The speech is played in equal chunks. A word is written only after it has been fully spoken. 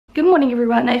Good morning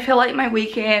everyone. I feel like my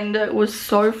weekend was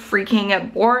so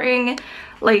freaking boring.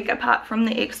 Like apart from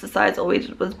the exercise, all we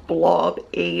did was blob,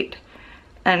 eat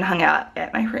and hung out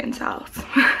at my friend's house.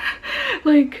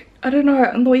 Like I don't know,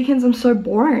 on the weekends I'm so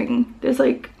boring. There's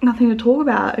like nothing to talk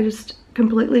about. I just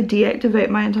completely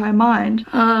deactivate my entire mind.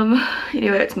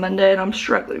 Anyway, it's Monday and I'm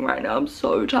struggling right now. I'm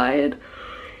so tired.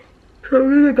 So I'm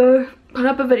gonna go put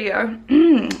up a video,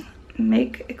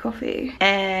 make a coffee,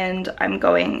 and I'm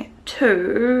going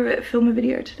to film a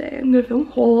video today. I'm gonna film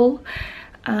a haul.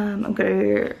 I'm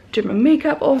gonna do my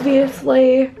makeup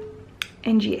obviously,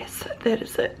 and yes, that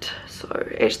is it. So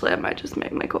actually I might just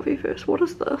make my coffee first. What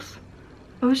is this?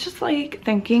 I was just like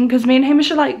thinking, because me and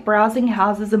Hamish are like browsing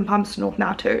houses in Palmerston North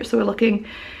now too. So we're looking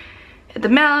at the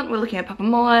Mount, we're looking at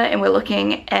Papamoa, and we're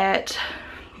looking at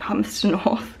Palmerston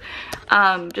North.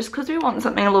 Just because we want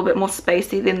something a little bit more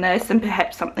spacey than this, and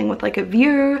perhaps something with like a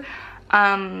view,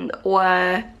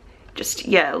 or just,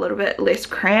 yeah, a little bit less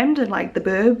crammed and like the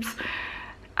burbs.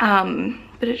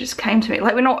 But it just came to me,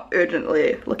 like we're not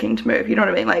urgently looking to move, you know what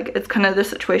I mean? Like it's kind of the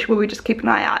situation where we just keep an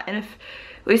eye out, and if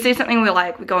we see something we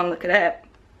like, we go and look at it,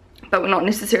 but we're not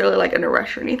necessarily like in a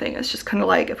rush or anything. It's just kind of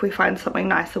like if we find something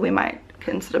nicer, we might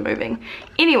consider moving.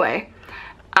 Anyway,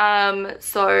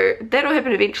 so that'll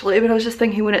happen eventually, but I was just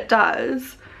thinking when it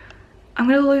does, I'm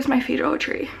gonna lose my federal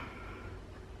tree.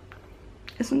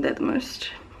 Isn't that the most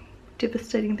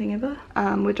devastating thing ever?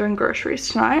 We're doing groceries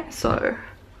tonight, so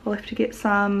I'll have to get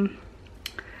some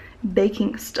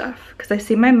baking stuff because I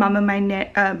see my mum and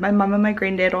my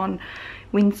granddad on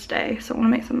Wednesday, so I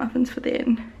want to make some muffins for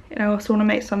them, and I also want to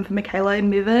make some for Michaela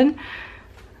and Bevan.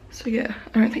 So yeah,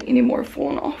 I don't think any more have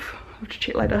fallen off. I'll have to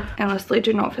check later. I honestly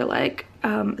do not feel like a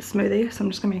smoothie, so I'm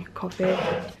just gonna make a coffee.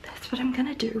 That's what I'm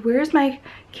gonna do. Where is my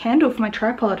candle for my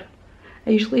tripod?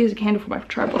 I usually use a candle for my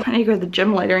tripod. I need to go to the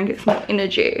gym later and get some more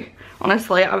energy.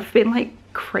 Honestly, I've been like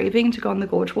craving to go on the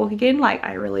gorge walk again. Like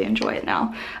I really enjoy it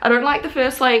now. I don't like the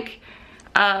first like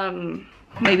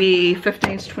maybe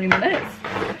 15 to 20 minutes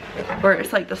where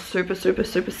it's like the super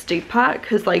steep part,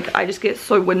 because like I just get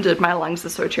so winded, my lungs are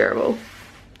so terrible.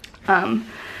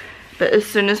 But as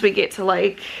soon as we get to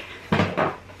like,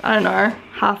 I don't know,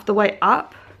 half the way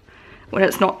up, when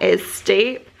it's not as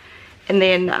steep, and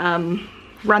then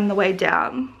run the way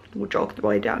down, or jog the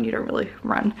way down, you don't really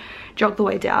run, jog the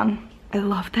way down. I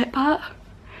love that part,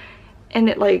 and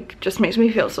it like just makes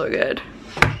me feel so good.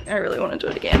 I really want to do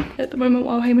it again. At the moment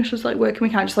while Hamish is like working, we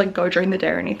can't just like go during the day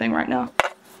or anything right now.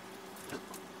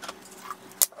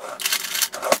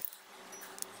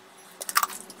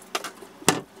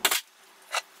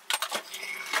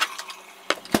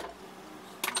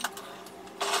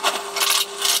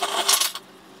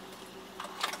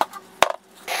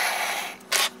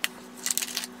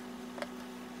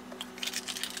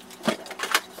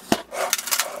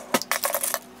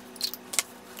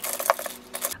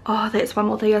 Oh, that's one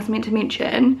more thing I was meant to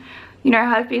mention. You know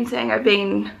how I've been saying I've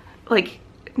been like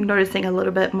noticing a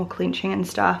little bit more clenching and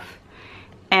stuff,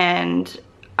 and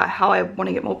how I want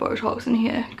to get more Botox in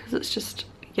here, because it's just,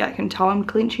 yeah, I can tell I'm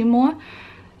clenching more.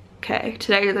 Okay,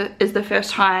 today is the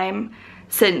first time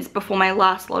since before my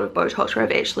last lot of Botox where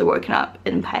I've actually woken up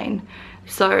in pain.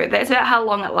 So that's about how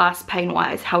long it lasts pain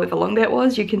wise, however long that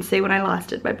was. You can see when I last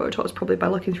did my Botox probably by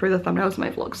looking through the thumbnails of my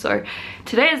vlog. So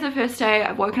today is the first day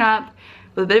I've woken up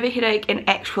with a bit of a headache, and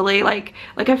actually like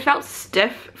I felt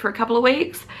stiff for a couple of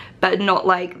weeks, but not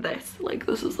like this. Like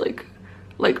this is like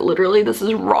literally this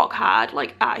is rock hard,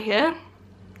 like out here.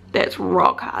 That's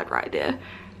rock hard right there.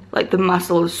 Like the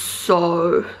muscle is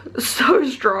so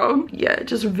strong. Yeah,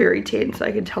 just very tense.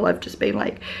 I can tell I've just been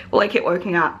like, well, I kept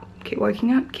waking up,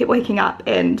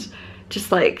 and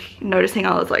just like noticing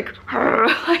I was like,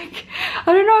 like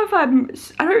I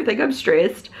don't think I'm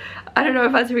stressed. I don't know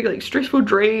if I was having like stressful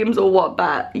dreams or what,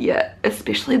 but yeah,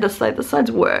 especially this side. This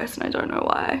side's worse, and I don't know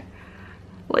why.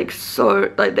 Like so,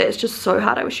 like that's just so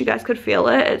hard. I wish you guys could feel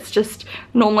it. It's just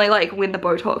normally like when the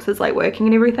Botox is like working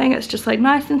and everything, it's just like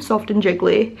nice and soft and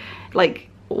jiggly, like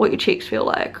what your cheeks feel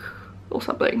like or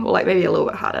something, or like maybe a little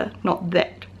bit harder, not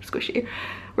that squishy.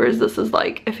 Whereas this is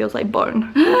like, it feels like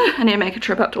bone. I need to make a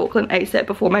trip up to Auckland ASAP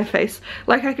before my face,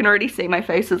 like I can already see my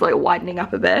face is like widening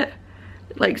up a bit.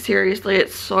 Like seriously,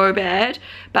 it's so bad.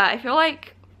 But I feel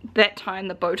like that time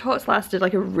the Botox lasted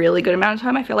like a really good amount of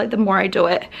time. I feel like the more I do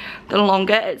it, the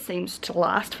longer it seems to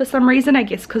last for some reason. I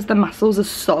guess because the muscles are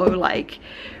so like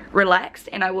relaxed,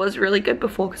 and I was really good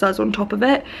before because I was on top of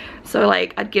it. So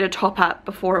like I'd get a top up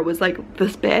before it was like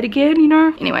this bad again, you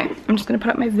know. Anyway, I'm just gonna put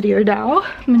up my video now,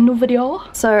 my new video.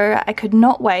 So I could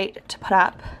not wait to put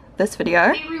up this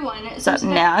video. Hey everyone, so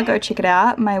now go check it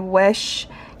out. My Wish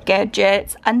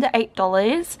gadgets under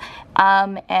 $8.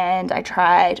 And I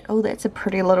tried, oh, that's a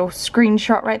pretty little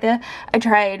screenshot right there. I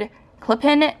tried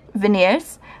clip-in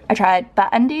veneers, I tried butt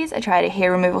undies, I tried a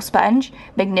hair removal sponge,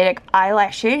 magnetic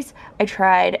eyelashes, I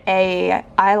tried a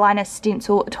eyeliner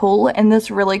stencil tool, and this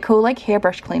really cool like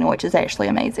hairbrush cleaner, which is actually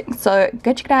amazing. So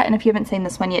go check it out. And if you haven't seen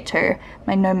this one yet too,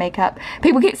 my no makeup,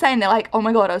 people keep saying, they're like, oh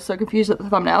my god, I was so confused at the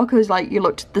thumbnail because like you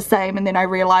looked the same, and then I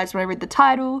realized when I read the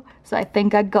title, so I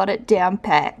think I got it down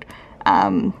packed.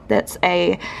 That's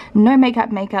a no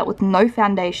makeup with no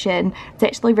foundation. It's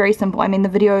actually very simple. I mean, the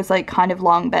video is like kind of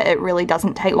long, but it really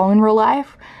doesn't take long in real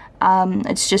life.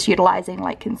 It's just utilizing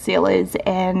like concealers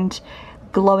and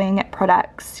glowing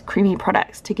products, creamy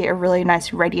products, to get a really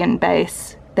nice radiant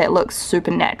base that looks super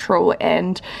natural,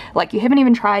 and like you haven't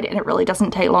even tried, and it really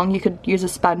doesn't take long. You could use a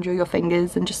sponge or your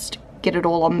fingers and just get it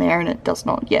all on there, and it does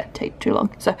not, yeah, take too long.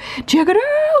 So check it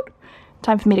out.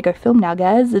 Time for me to go film now,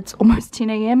 guys. It's almost 10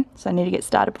 AM, so I need to get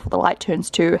started before the light turns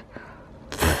to...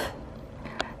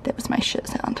 That was my shit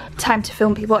sound. Time to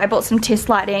film, people. I bought some test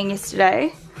lighting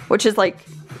yesterday, which is like,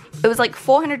 it was like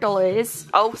 $400.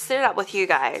 I'll set it up with you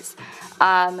guys.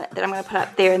 That I'm going to put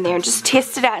up there and there and just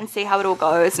test it out and see how it all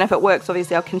goes, and if it works,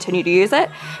 obviously I'll continue to use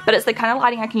it. But it's the kind of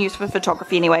lighting I can use for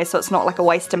photography anyway, so it's not like a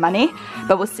waste of money,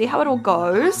 but we'll see how it all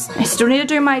goes. I still need to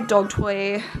do my dog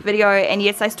toy video, and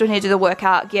yes, I still need to do the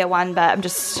workout gear one, but I'm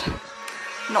just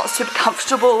not super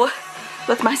comfortable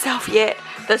with myself yet.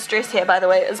 This dress here, by the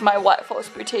way, is my White Fox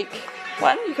Boutique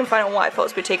one. You can find it on White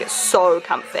Fox Boutique. It's so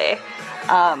comfy,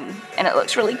 and it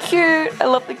looks really cute. I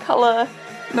love the color,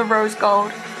 the rose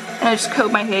gold. And I just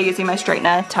curled my hair using my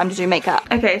straightener. Time to do makeup.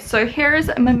 Okay, so here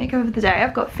is my makeup of the day.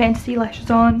 I've got Fantasy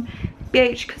lashes on,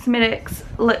 BH Cosmetics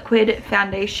liquid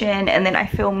foundation, and then I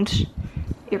filmed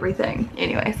everything.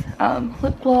 Anyways,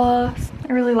 lip gloss.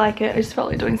 I really like it. I just felt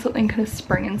like doing something kind of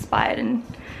spring inspired and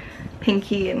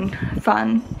pinky and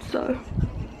fun. So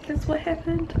that's what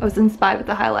happened. I was inspired with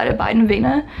the highlighter by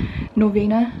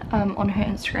Norvina on her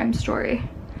Instagram story.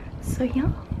 So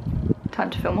yeah,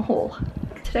 time to film a haul.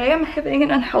 Today I'm having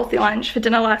an unhealthy lunch. For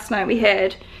dinner last night we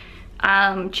had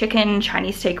chicken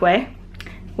Chinese takeaway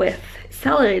with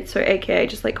salad, so aka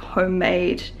just like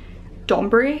homemade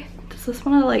donburi. Does this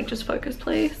one like just focus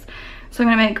please? So I'm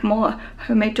gonna make more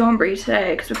homemade donburi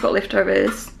today because we've got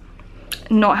leftovers.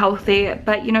 Not healthy,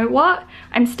 but you know what?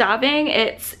 I'm starving.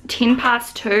 It's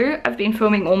 2:10. I've been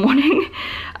filming all morning.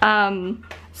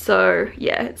 So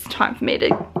yeah, it's time for me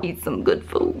to eat some good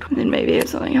food and maybe have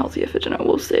something healthier for dinner.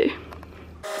 We'll see.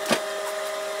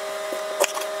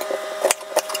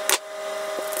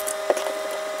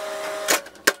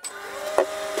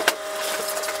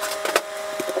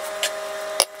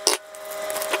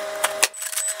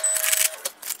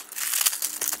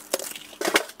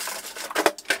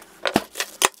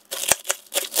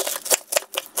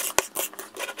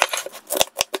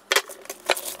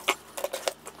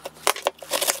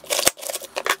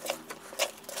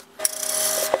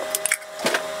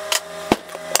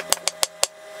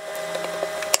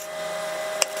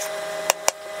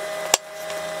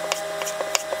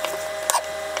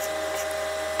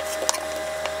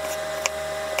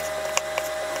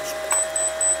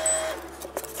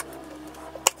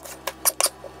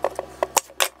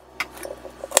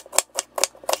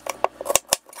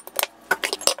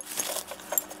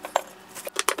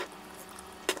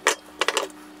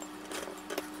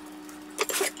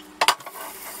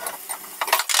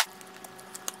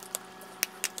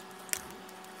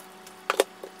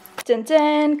 Dun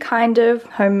dun, kind of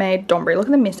homemade donburi. Look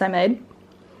at the mess I made.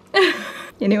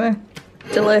 Anyway,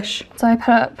 delish. So I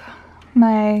put up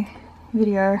my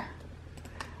video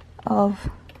of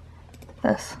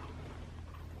this.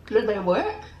 Do they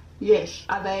work? Yes.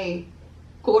 Are they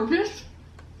gorgeous?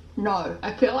 No.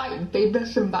 I feel like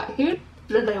Beavis and Butthead.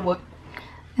 Do they work?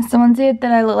 And someone said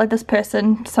that I look like this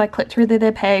person, so I clicked through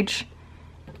their page,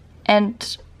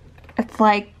 and it's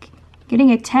like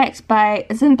getting attacked by,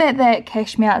 isn't that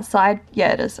Cash Me Outside?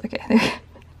 Yeah, it is. Okay.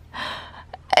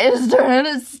 I just don't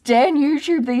understand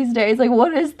YouTube these days. Like,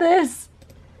 what is this?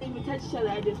 We touch each other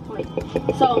at this point.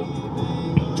 So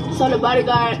the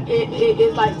bodyguard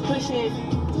is like pushing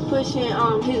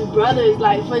his brothers.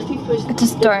 Like first he pushed. I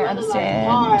just don't understand.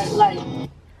 Like, hard, like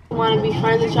want to be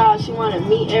friends with y'all. She want to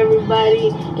meet everybody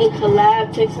and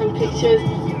collab, take some pictures.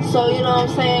 So you know what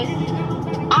I'm saying?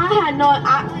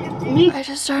 I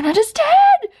just don't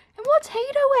understand. And what's he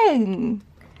doing?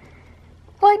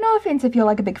 Like, no offense if you're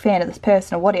like a big fan of this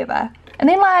person or whatever. And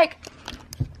then like,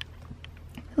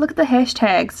 look at the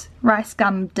hashtags. Rice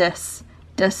Gum Diss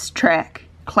Track,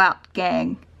 Clout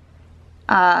Gang,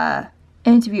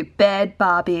 interview Bad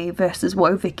Barbie versus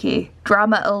Woah Vicky,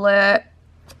 Drama Alert,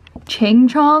 Ching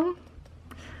chong?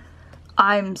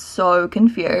 I'm so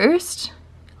confused.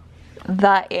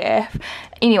 That F.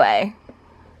 Anyway,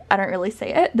 I don't really see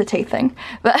it, the teeth thing,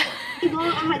 but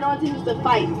I might not use the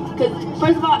fight, because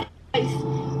first of all,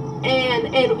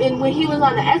 and when he was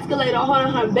on the escalator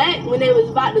holding her back when they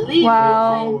was about to leave.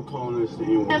 wow.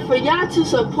 And for y'all to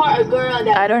support a girl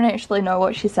that I don't actually know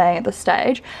what she's saying at this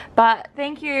stage, but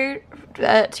thank you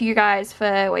to you guys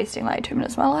for wasting like 2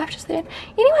 minutes of my life just then.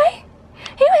 Anyway,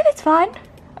 that's fine.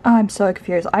 I'm so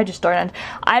confused. I just don't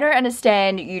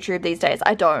understand YouTube these days.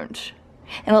 I don't.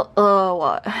 And oh,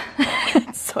 what?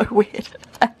 It's so weird.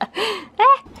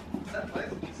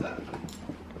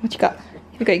 What you got?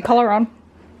 You got your collar on.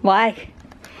 Why?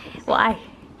 Why?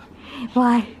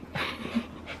 Why?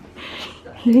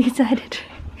 You excited?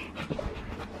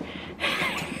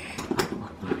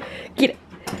 Get it.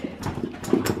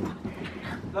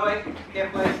 Louie, here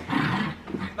please.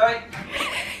 Louie.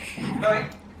 Louie.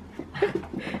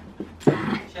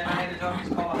 Shannon made a dog's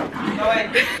collar.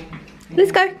 Louie.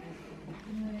 Let's go. Are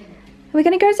we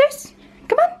gonna go, Zeus?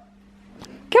 Come on.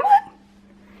 Come on.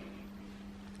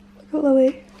 Look at Louie.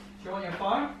 Do you want your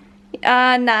phone? Nah.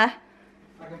 I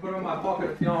can put it in my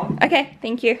pocket if you want. Okay,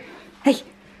 thank you. Hey.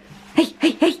 Hey,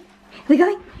 hey, hey. Are we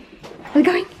going? Are we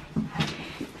going?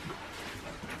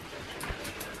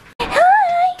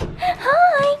 Hi.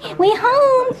 Hi. We're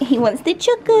home. He wants the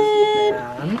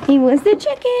chicken. He wants the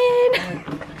chicken.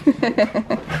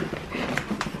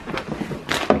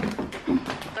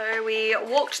 So we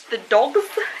walked the dogs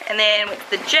and then went to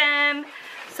the gym.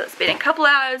 So it's been a couple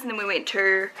hours, and then we went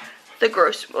to the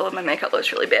grocery. Well, my makeup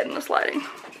looks really bad in this lighting.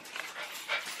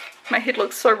 My head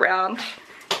looks so round.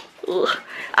 Ugh.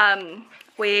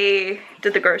 We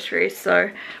did the groceries, so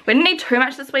we didn't need too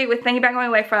much this week. We're thinking about going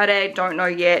away Friday, don't know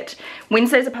yet.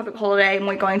 Wednesday's a public holiday and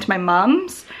we're going to my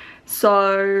mum's,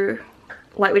 so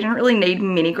like we didn't really need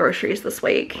many groceries this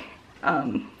week.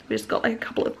 We just got like a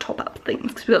couple of top up things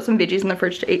because we got some veggies in the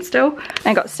fridge to eat still. And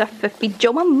I got stuff for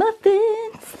pajama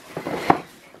muffins.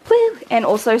 Woo. And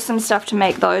also some stuff to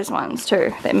make those ones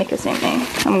too that Mika sent me.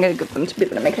 I'm gonna give them to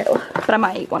Bevan and Michaela, but I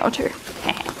might eat one or two.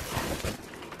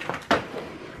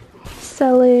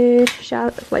 Salad,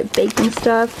 like bacon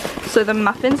stuff. So the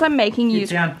muffins I'm making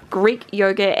use Greek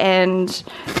yogurt and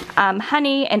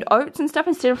honey and oats and stuff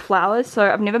instead of flours.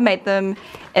 So I've never made them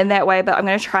in that way, but I'm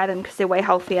gonna try them because they're way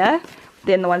healthier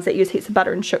than the ones that use heaps of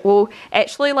butter and sugar. Well,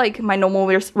 actually, like my normal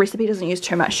recipe doesn't use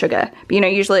too much sugar, but you know,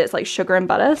 usually it's like sugar and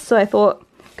butter. So I thought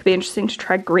it could be interesting to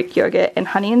try Greek yogurt and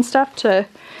honey and stuff to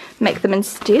make them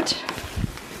instead.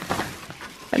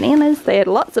 Bananas, they had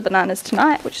lots of bananas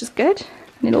tonight, which is good.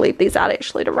 I need to leave these out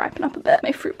actually to ripen up a bit.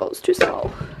 My fruit bowl's too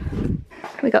small.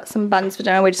 We got some buns for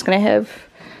dinner. We're just gonna have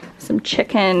some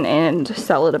chicken and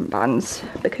salad and buns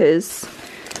because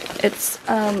it's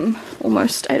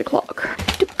almost 8 o'clock.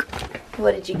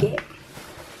 What did you get?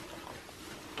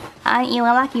 Aren't you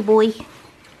a lucky boy?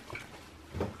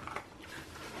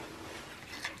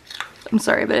 I'm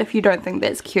sorry, but if you don't think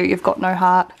that's cute, you've got no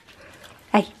heart.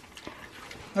 Hey.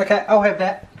 Okay, I'll have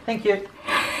that. Thank you.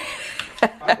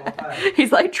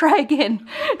 He's like, try again,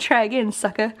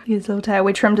 sucker. His little tail.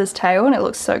 We trimmed his tail and it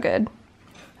looks so good.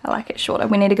 I like it shorter.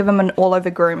 We need to give him an all over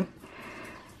groom,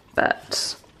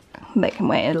 but they can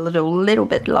wait a little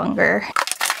bit longer.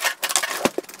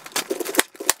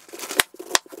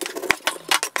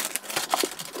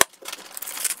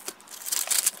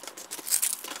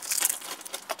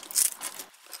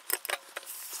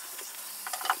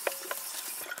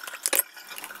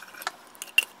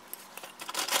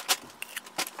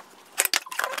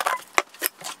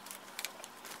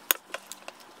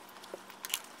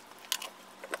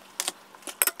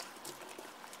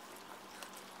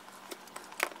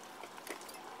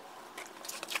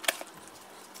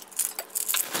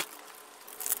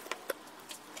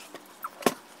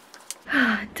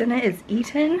 Dinner is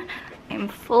eaten. I'm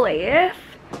full AF.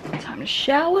 Time to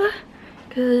shower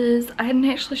because I hadn't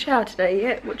actually showered today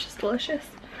yet, which is delicious.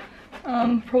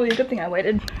 Probably a good thing I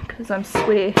waited because I'm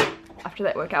sweaty after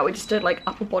that workout. We just did like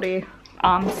upper body,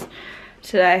 arms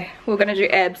today. We were gonna do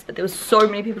abs, but there was so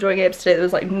many people doing abs today, there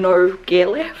was like no gear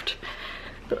left.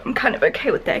 But I'm kind of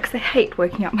okay with that because I hate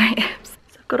working out my abs.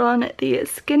 So I've got on the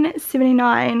Skin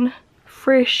 79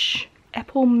 Fresh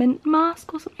Apple Mint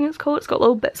Mask or something it's called. It's got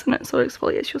little bits in it so it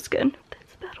exfoliates your skin.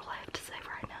 That's about all I have to say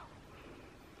right now.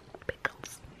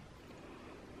 Pickles.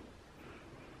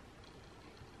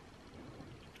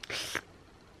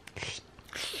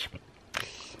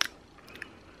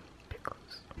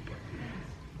 Pickles.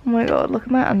 Oh my god, look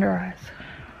at my under eyes.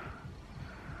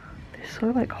 They're so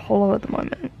like hollow at the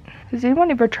moment. Has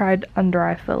anyone ever tried under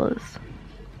eye fillers?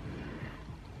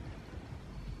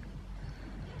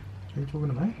 Are you talking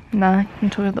to me? Nah, I'm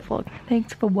talking to the vlog.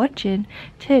 Thanks for watching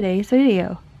today's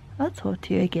video. I'll talk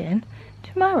to you again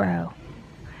tomorrow.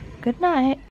 Good night.